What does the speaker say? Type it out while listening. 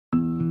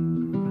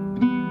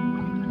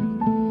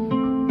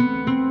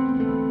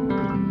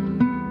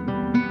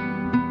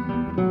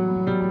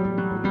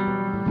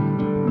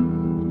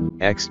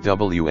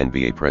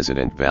Ex-WNBA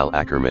president Val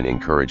Ackerman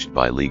encouraged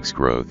by league's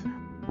growth,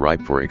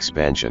 ripe for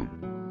expansion.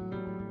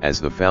 As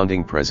the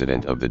founding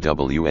president of the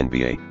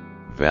WNBA,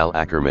 Val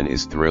Ackerman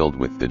is thrilled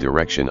with the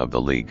direction of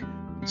the league,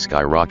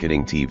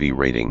 skyrocketing TV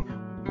rating,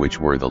 which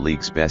were the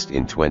league's best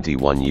in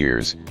 21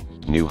 years,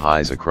 new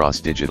highs across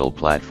digital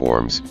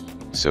platforms,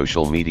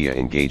 social media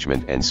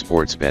engagement and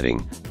sports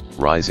betting,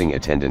 rising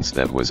attendance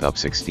that was up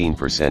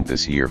 16%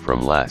 this year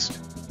from last.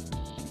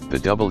 The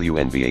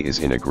WNBA is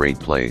in a great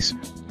place,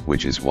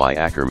 which is why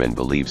Ackerman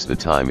believes the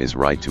time is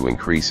right to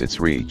increase its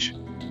reach.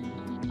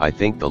 I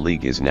think the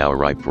league is now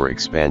ripe for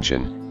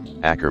expansion,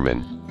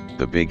 Ackerman,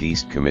 the Big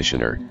East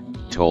commissioner,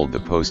 told the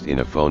Post in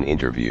a phone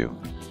interview.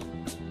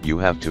 You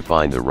have to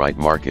find the right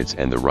markets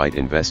and the right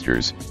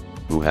investors,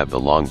 who have the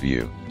long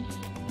view.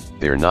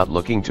 They're not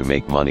looking to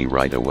make money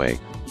right away,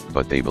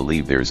 but they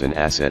believe there's an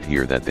asset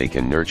here that they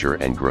can nurture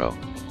and grow.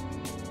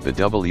 The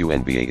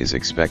WNBA is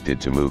expected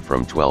to move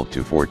from 12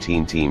 to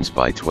 14 teams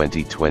by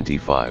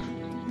 2025.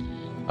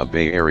 A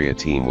Bay Area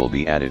team will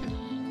be added,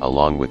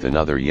 along with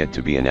another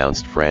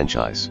yet-to-be-announced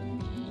franchise.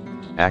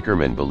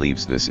 Ackerman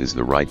believes this is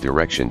the right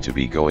direction to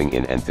be going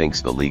in and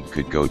thinks the league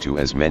could go to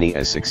as many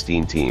as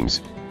 16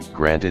 teams,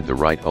 granted the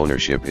right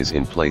ownership is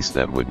in place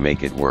that would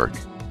make it work.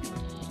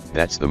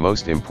 That's the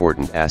most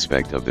important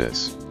aspect of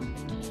this.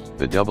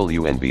 The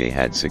WNBA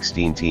had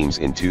 16 teams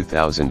in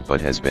 2000 but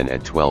has been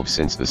at 12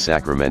 since the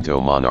Sacramento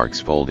Monarchs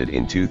folded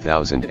in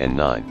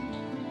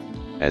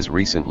 2009. As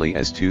recently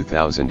as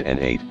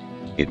 2008,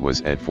 it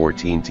was at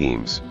 14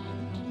 teams.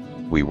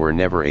 We were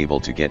never able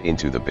to get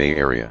into the Bay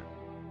Area.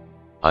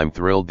 I'm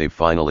thrilled they've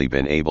finally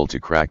been able to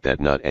crack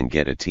that nut and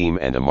get a team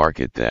and a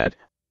market that,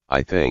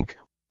 I think,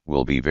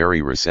 will be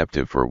very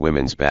receptive for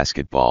women's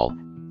basketball,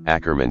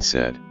 Ackerman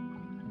said.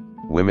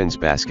 Women's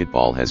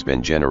basketball has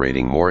been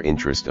generating more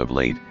interest of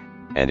late,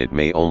 and it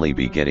may only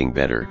be getting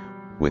better,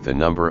 with a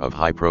number of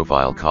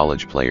high-profile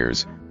college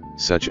players,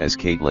 such as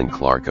Caitlin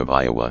Clark of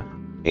Iowa,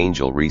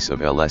 Angel Reese of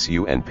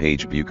LSU and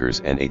Paige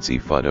Bueckers and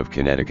Azzi Fudd of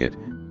Connecticut,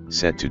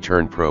 set to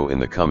turn pro in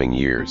the coming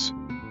years.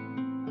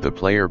 The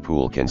player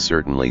pool can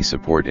certainly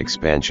support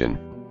expansion,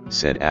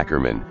 said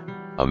Ackerman,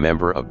 a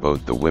member of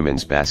both the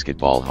Women's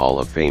Basketball Hall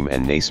of Fame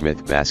and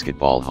Naismith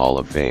Basketball Hall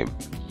of Fame.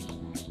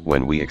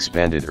 When we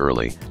expanded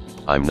early,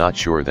 I'm not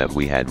sure that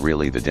we had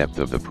really the depth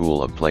of the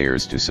pool of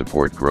players to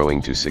support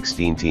growing to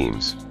 16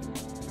 teams.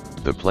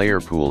 The player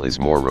pool is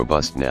more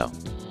robust now.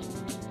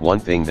 One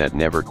thing that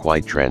never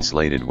quite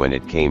translated when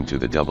it came to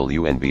the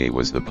WNBA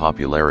was the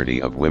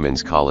popularity of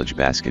women's college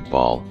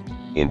basketball,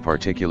 in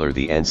particular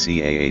the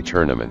NCAA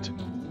tournament.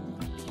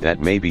 That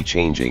may be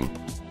changing,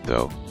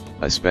 though,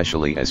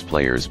 especially as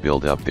players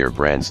build up their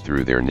brands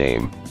through their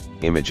name,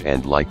 image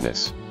and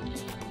likeness.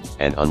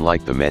 And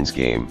unlike the men's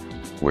game,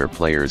 where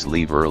players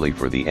leave early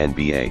for the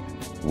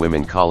NBA,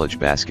 women college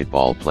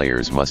basketball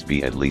players must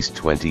be at least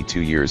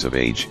 22 years of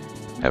age,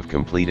 have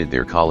completed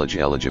their college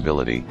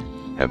eligibility,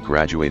 have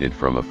graduated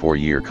from a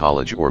 4-year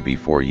college or be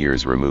 4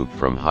 years removed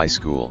from high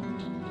school.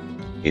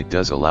 It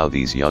does allow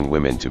these young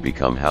women to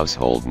become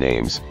household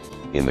names,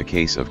 in the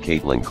case of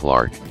Caitlin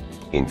Clark,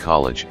 in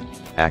college,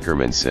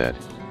 Ackerman said.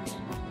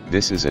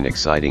 This is an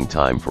exciting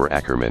time for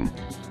Ackerman,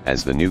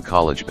 as the new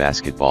college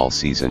basketball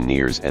season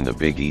nears and the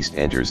Big East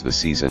enters the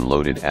season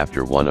loaded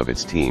after one of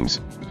its teams,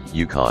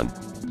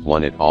 UConn,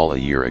 won it all a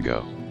year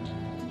ago.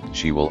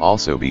 She will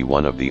also be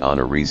one of the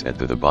honorees at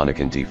the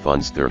Bueckers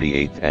Fund's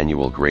 38th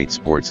annual Great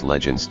Sports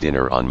Legends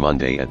Dinner on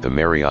Monday at the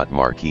Marriott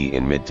Marquis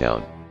in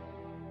Midtown.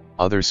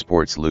 Other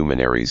sports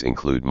luminaries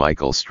include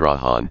Michael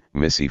Strahan,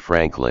 Missy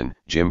Franklin,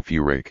 Jim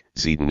Furyk,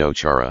 Zdeno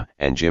Chara,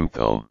 and Jim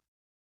Thome.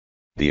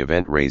 The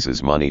event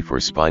raises money for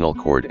spinal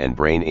cord and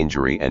brain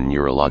injury and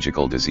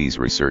neurological disease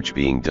research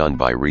being done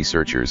by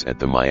researchers at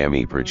the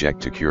Miami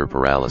Project to Cure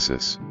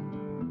Paralysis.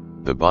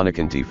 The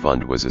Bueckers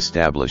Fund was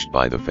established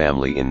by the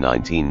family in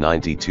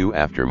 1992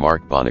 after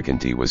Mark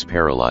Bueckers was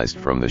paralyzed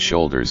from the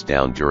shoulders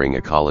down during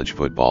a college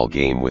football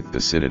game with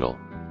the Citadel.